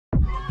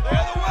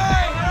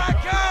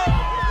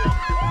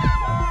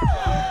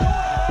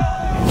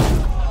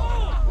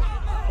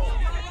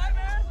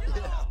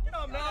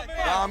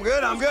I'm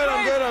good.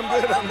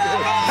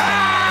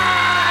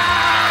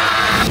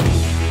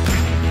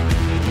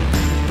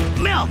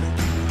 Melvin,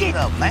 get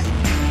up, man.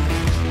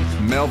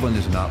 Melvin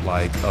is not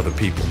like other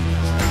people.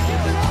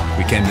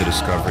 We came to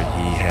discover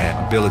he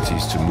had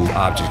abilities to move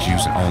objects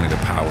using only the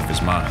power of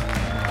his mind.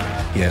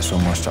 He has so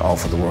much to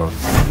offer the world,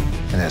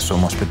 and there's so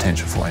much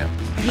potential for him.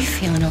 Are you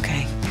feeling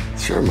okay?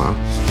 Sure, Mom.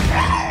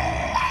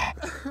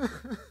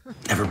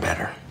 Never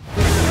better.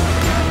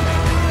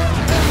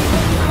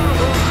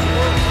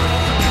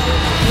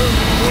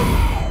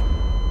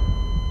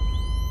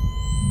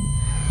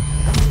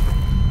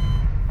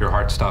 Your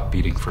heart stopped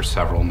beating for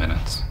several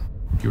minutes.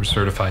 You were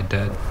certified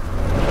dead.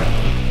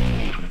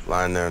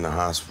 Lying there in the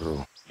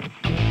hospital,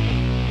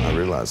 I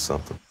realized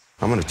something.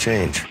 I'm gonna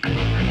change.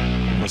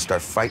 I'm gonna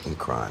start fighting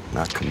crime,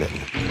 not committing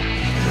it.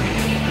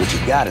 What you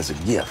got is a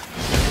gift.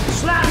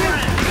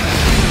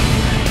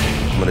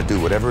 I'm gonna do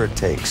whatever it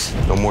takes.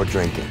 No more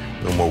drinking,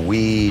 no more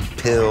weed,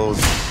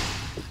 pills.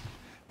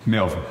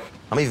 Melvin.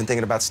 I'm even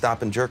thinking about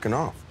stopping jerking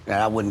off.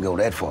 I wouldn't go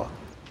that far.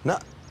 No.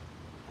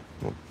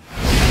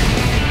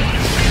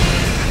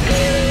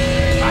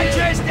 I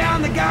chased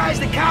down the guys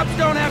the cops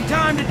don't have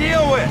time to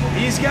deal with.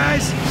 These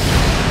guys,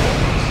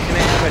 can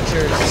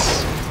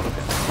amateurs.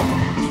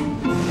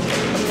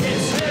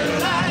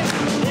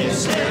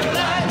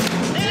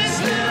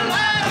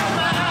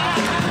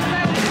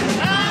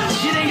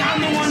 You think I'm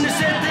the one that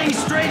set things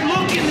straight?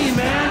 Look at me,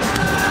 man.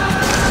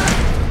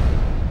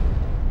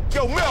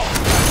 Yo, Mel!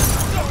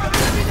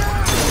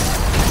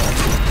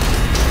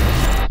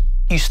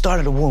 You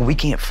started a war we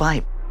can't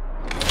fight.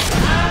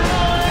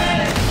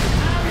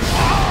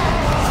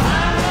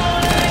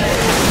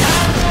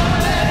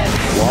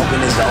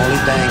 Walking is the only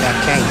thing I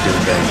can't do,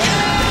 baby.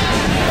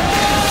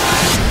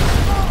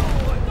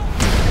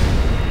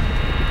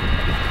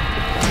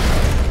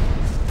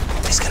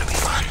 It's gonna be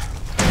fun.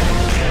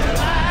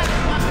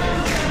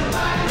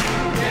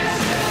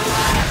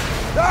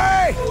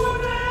 Hey!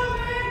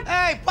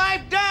 Hey,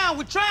 pipe down.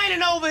 We're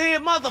training over here,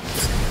 mother...